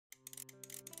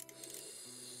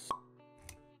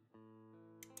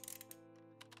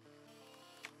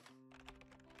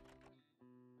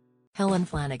Helen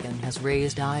Flanagan has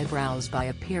raised eyebrows by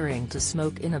appearing to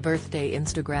smoke in a birthday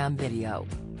Instagram video.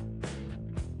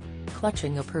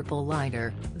 Clutching a purple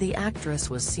lighter, the actress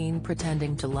was seen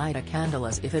pretending to light a candle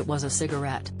as if it was a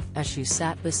cigarette, as she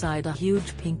sat beside a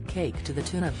huge pink cake to the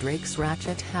tune of Drake's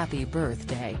ratchet "Happy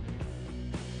Birthday."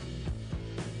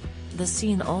 The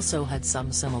scene also had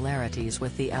some similarities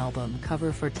with the album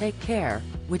cover for Take Care,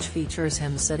 which features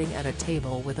him sitting at a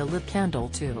table with a lit candle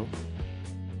too.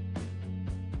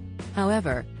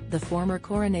 However, the former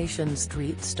Coronation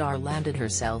Street star landed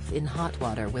herself in hot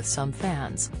water with some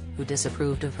fans, who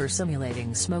disapproved of her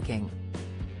simulating smoking.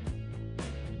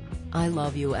 "I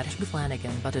love you at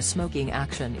Flanagan, but a smoking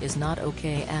action is not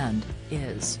okay and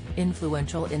is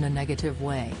influential in a negative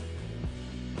way.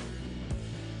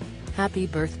 Happy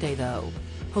birthday though.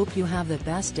 Hope you have the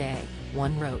best day,"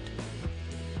 one wrote.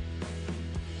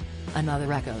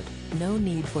 Another echoed, "No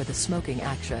need for the smoking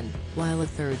action," while a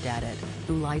third added,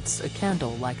 "Who lights a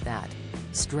candle like that?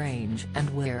 Strange and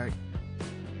weird."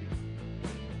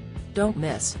 Don't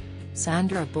miss.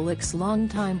 Sandra Bullock's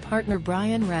longtime partner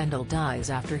Brian Randall dies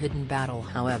after hidden battle.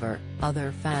 However,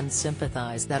 other fans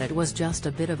sympathize that it was just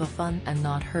a bit of a fun and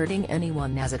not hurting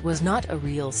anyone, as it was not a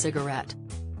real cigarette.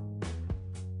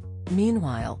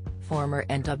 Meanwhile, former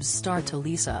N-Dubs star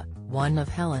Talisa, one of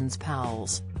Helen's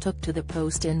pals, took to the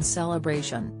post in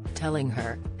celebration, telling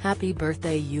her, "Happy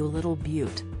birthday you little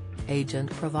beaut." Agent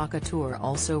Provocateur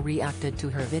also reacted to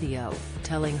her video,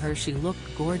 telling her she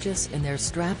looked gorgeous in their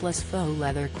strapless faux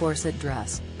leather corset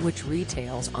dress, which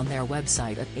retails on their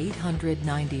website at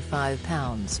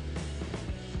 £895.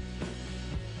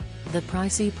 The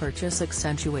pricey purchase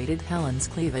accentuated Helen's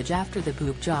cleavage after the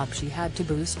boob job she had to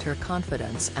boost her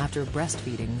confidence after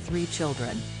breastfeeding 3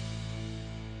 children.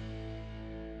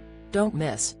 Don't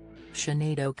miss.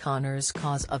 Sinead O'Connor's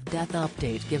cause of death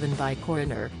update given by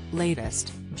coroner.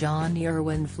 Latest, John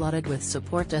Irwin flooded with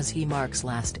support as he marks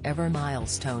last ever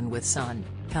milestone with son,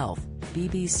 health.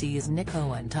 BBC's Nick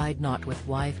Owen tied knot with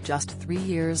wife just 3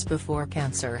 years before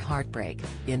cancer heartbreak.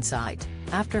 Insight,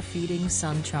 after feeding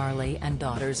son Charlie and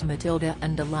daughters Matilda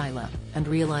and Delilah, and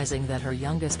realizing that her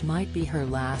youngest might be her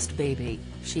last baby,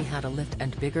 she had a lift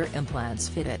and bigger implants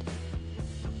fitted.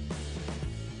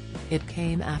 It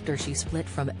came after she split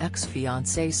from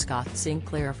ex-fiancé Scott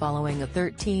Sinclair following a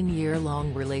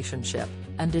 13-year-long relationship,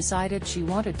 and decided she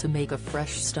wanted to make a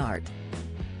fresh start.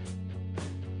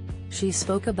 She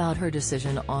spoke about her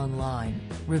decision online,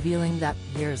 revealing that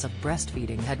years of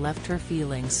breastfeeding had left her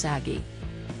feeling saggy.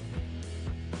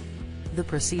 "The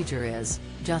procedure is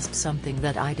just something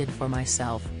that I did for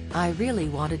myself. I really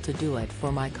wanted to do it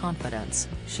for my confidence,"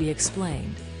 she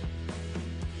explained.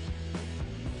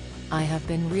 "I have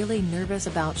been really nervous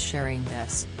about sharing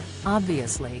this.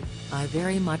 Obviously, I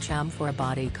very much am for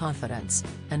body confidence,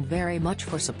 and very much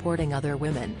for supporting other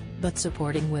women, but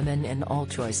supporting women in all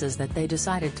choices that they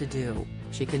decided to do,"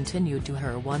 she continued to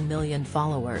her 1 million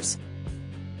followers.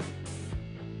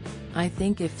 "I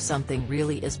think if something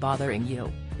really is bothering you,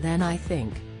 then I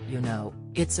think,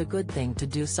 it's a good thing to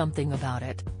do something about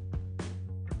it."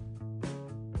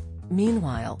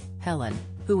 Meanwhile, Helen,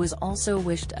 who was also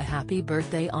wished a happy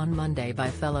birthday on Monday by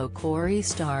fellow Corrie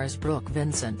stars Brooke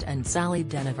Vincent and Sally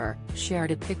Deniver, shared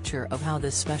a picture of how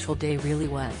this special day really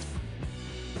went.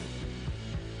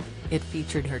 It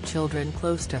featured her children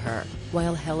close to her,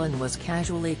 while Helen was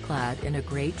casually clad in a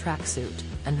grey tracksuit,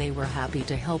 and they were happy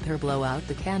to help her blow out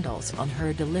the candles on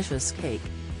her delicious cake.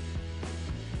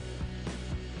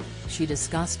 She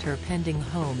discussed her pending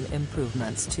home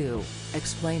improvements too,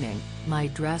 explaining, "My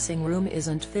dressing room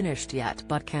isn't finished yet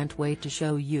but can't wait to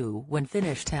show you when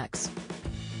finished."